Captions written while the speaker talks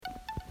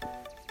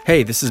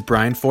Hey, this is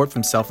Brian Ford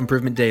from Self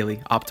Improvement Daily,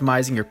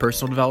 optimizing your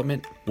personal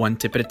development one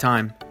tip at a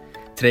time.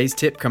 Today's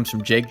tip comes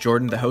from Jake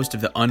Jordan, the host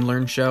of The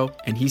Unlearn Show,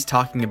 and he's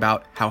talking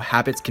about how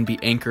habits can be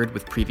anchored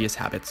with previous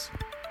habits.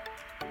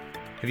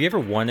 Have you ever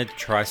wanted to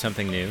try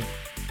something new,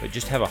 but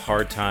just have a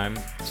hard time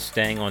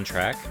staying on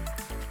track?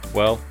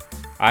 Well,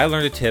 I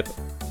learned a tip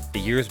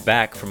years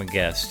back from a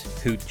guest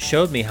who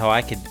showed me how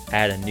I could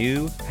add a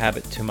new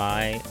habit to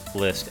my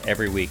list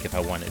every week if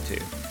I wanted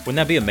to. Wouldn't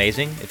that be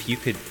amazing if you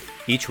could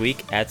each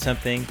week add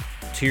something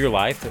to your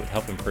life that would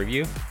help improve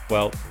you?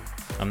 Well,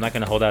 I'm not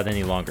going to hold out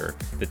any longer.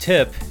 The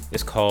tip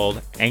is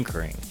called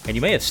anchoring, and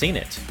you may have seen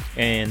it.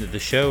 In the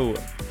show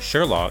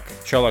Sherlock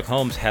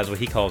Holmes has what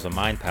he calls a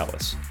mind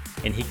palace,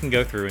 and he can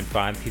go through and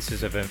find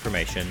pieces of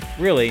information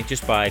really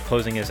just by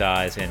closing his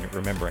eyes and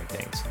remembering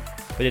things.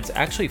 But it's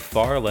actually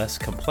far less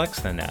complex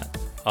than that.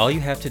 All you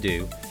have to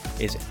do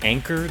is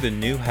anchor the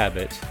new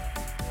habit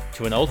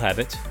to an old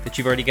habit that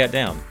you've already got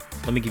down.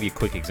 Let me give you a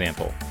quick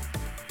example.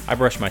 I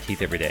brush my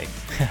teeth every day.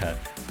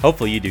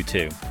 Hopefully you do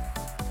too.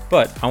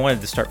 But I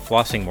wanted to start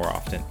flossing more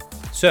often.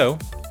 So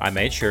I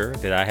made sure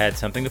that I had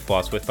something to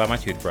floss with by my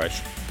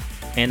toothbrush,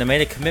 and I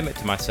made a commitment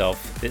to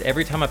myself that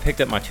every time I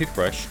picked up my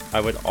toothbrush,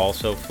 I would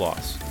also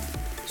floss.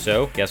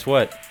 So guess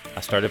what?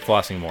 I started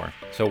flossing more.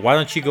 So why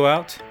don't you go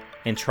out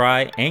and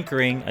try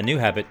anchoring a new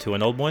habit to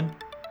an old one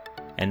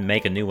and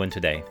make a new one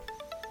today?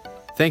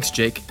 Thanks,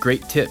 Jake.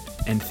 Great tip.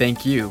 And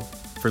thank you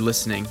for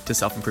listening to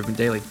Self Improvement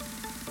Daily.